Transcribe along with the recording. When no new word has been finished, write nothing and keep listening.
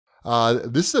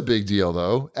This is a big deal,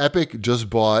 though. Epic just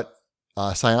bought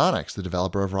Psyonix, the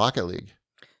developer of Rocket League.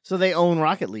 So they own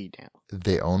Rocket League now.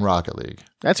 They own Rocket League.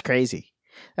 That's crazy.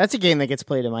 That's a game that gets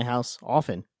played in my house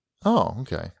often. Oh,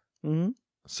 okay. Mm-hmm.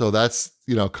 So that's,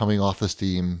 coming off the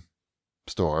Steam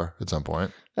store at some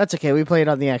point. That's okay. We play it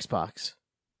on the Xbox.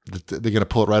 They're going to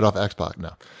pull it right off Xbox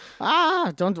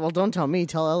now. Don't tell me.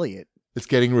 Tell Elliot. It's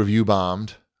getting review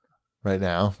bombed right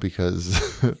now because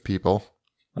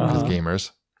because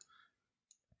gamers.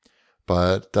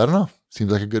 But I don't know.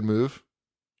 Seems like a good move.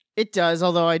 It does,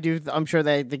 although I'm sure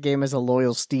that the game has a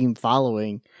loyal Steam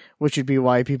following, which would be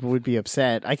why people would be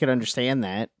upset. I could understand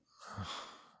that.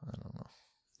 I don't know.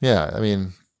 Yeah, I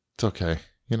mean, it's okay.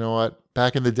 You know what?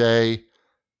 Back in the day,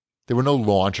 there were no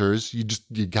launchers. You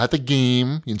got the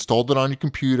game, you installed it on your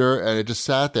computer, and it just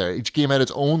sat there. Each game had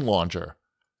its own launcher.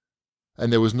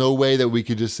 And there was no way that we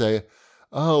could just say,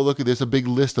 oh, look, there's a big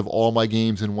list of all my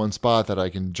games in one spot that I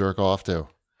can jerk off to.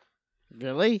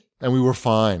 Really? And we were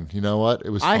fine. You know what?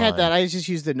 It was fine. I had that. I just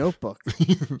used the notebook.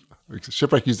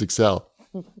 Shipwreck used Excel.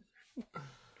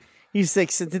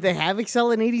 Did they have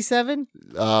Excel in 87?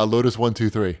 Lotus 1, 2,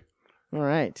 3. All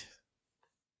right.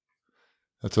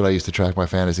 That's what I used to track my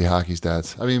fantasy hockey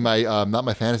stats. I mean, my not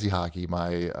my fantasy hockey,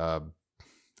 my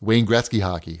Wayne Gretzky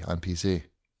hockey on PC.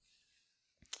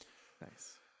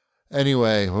 Nice.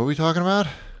 Anyway, what were we talking about?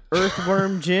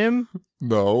 Earthworm Jim?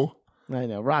 No. I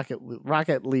know.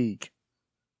 Rocket League.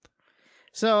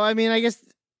 So, I mean, I guess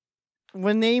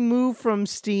when they move from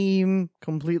Steam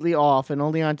completely off and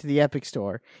only onto the Epic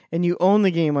Store, and you own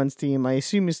the game on Steam, I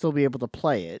assume you'll still be able to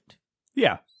play it.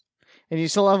 Yeah. And you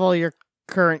still have all your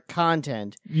current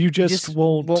content. You just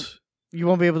won't... You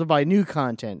won't be able to buy new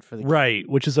content for the game. Right,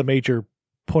 which is a major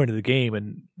point of the game,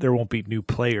 and there won't be new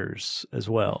players as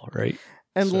well, right?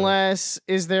 Unless,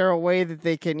 is there a way that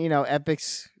they can,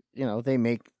 Epic's, they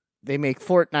make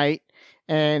Fortnite,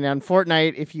 and on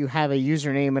Fortnite, if you have a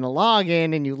username and a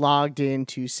login, and you logged in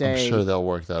to, say... I'm sure they'll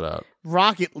work that out.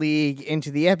 Rocket League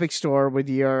into the Epic Store with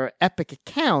your Epic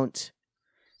account,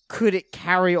 could it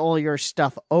carry all your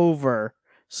stuff over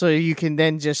so you can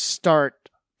then just start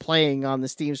playing on the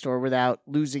Steam Store without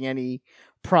losing any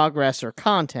progress or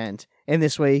content? And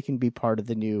this way you can be part of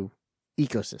the new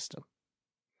ecosystem.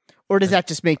 Or does that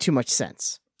just make too much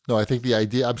sense? No, I think the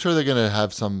idea, I'm sure they're going to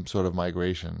have some sort of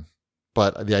migration.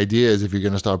 But the idea is if you're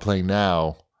going to start playing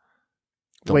now,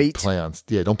 don't play on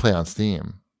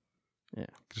Steam. Yeah.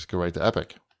 Just go right to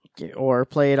Epic. Or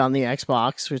play it on the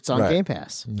Xbox, it's on Game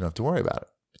Pass. You don't have to worry about it.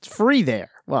 It's free there.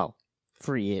 Well,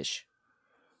 free-ish.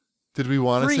 Did we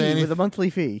want to say anything? Free with a monthly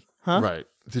fee. Huh? Right.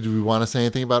 Did we want to say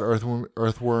anything about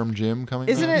Earthworm Jim coming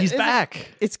back? He's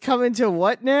back. It's coming to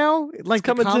what now? Like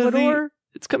the Commodore?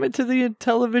 It's coming to the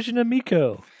Television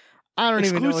Amico. I don't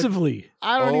exclusively. Even know.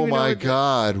 I don't oh even know. Oh my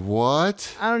God!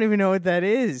 What? I don't even know what that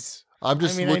is. I'm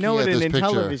just. I know what an picture.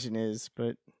 Television is,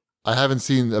 but I haven't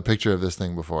seen a picture of this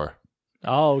thing before.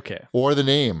 Oh, okay. Or the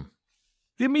name.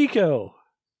 The Amico.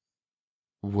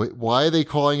 Why are they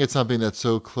calling it something that's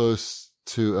so close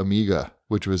to Amiga,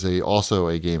 which was also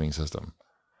a gaming system?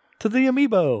 To the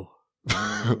Amiibo.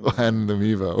 And the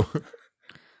Amiibo.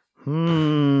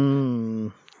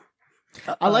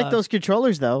 I like those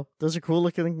controllers, though. Those are cool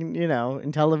looking,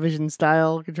 in television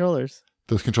style controllers.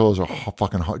 Those controllers are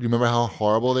fucking hard. Do you remember how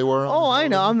horrible they were? Oh, I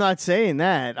know. I'm not saying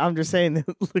that. I'm just saying that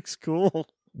it looks cool.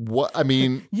 What? I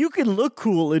mean... You can look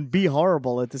cool and be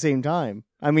horrible at the same time.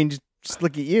 I mean, just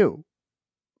look at you.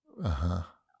 Uh-huh.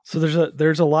 So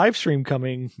there's a live stream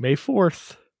coming May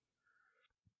 4th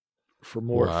for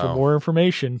more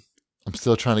information. I'm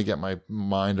still trying to get my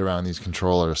mind around these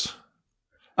controllers.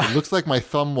 It looks like my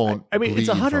thumb won't. I mean, it's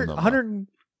somewhere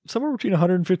between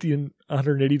 $150 and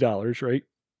 $180, right?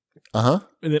 And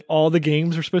then all the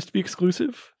games are supposed to be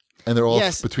exclusive, and they're all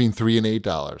between $3 and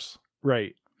 $8.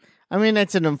 Right. I mean,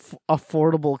 that's an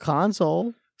affordable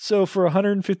console. So for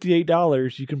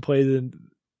 $158, you can play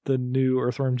the new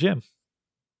Earthworm Jim.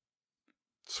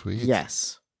 Sweet.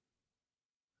 Yes.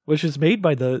 Which is made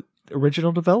by the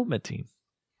original development team,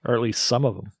 or at least some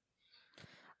of them.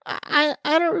 I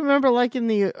don't remember liking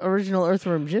the original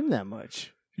Earthworm Jim that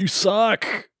much. You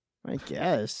suck. I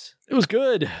guess. It was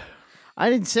good. I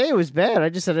didn't say it was bad. I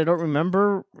just said I don't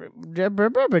remember.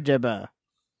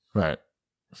 Right.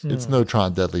 It's no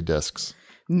Tron Deadly Discs.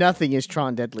 Nothing is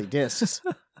Tron Deadly Discs.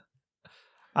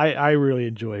 I really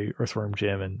enjoy Earthworm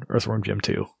Jim and Earthworm Jim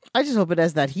 2. I just hope it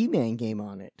has that He-Man game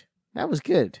on it. That was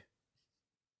good.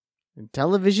 And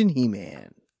television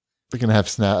He-Man. Are they gonna have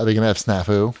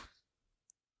Snafu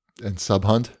and Sub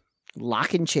Hunt?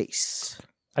 Lock and Chase.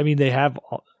 I mean, they have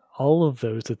all of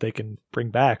those that they can bring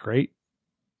back, right?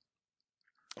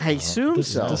 I assume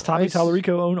so. Does Tommy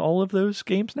Tallarico own all of those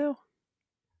games now?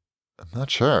 I'm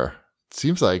not sure. It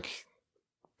seems like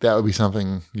that would be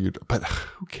something but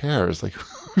who cares? Like,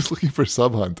 who's looking for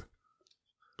Sub Hunt?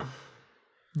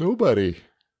 Nobody.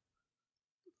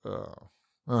 Oh,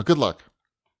 good luck.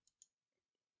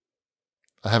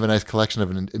 I have a nice collection of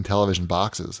Intellivision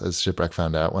boxes, as Shipwreck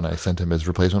found out when I sent him his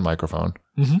replacement microphone.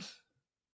 Mm-hmm.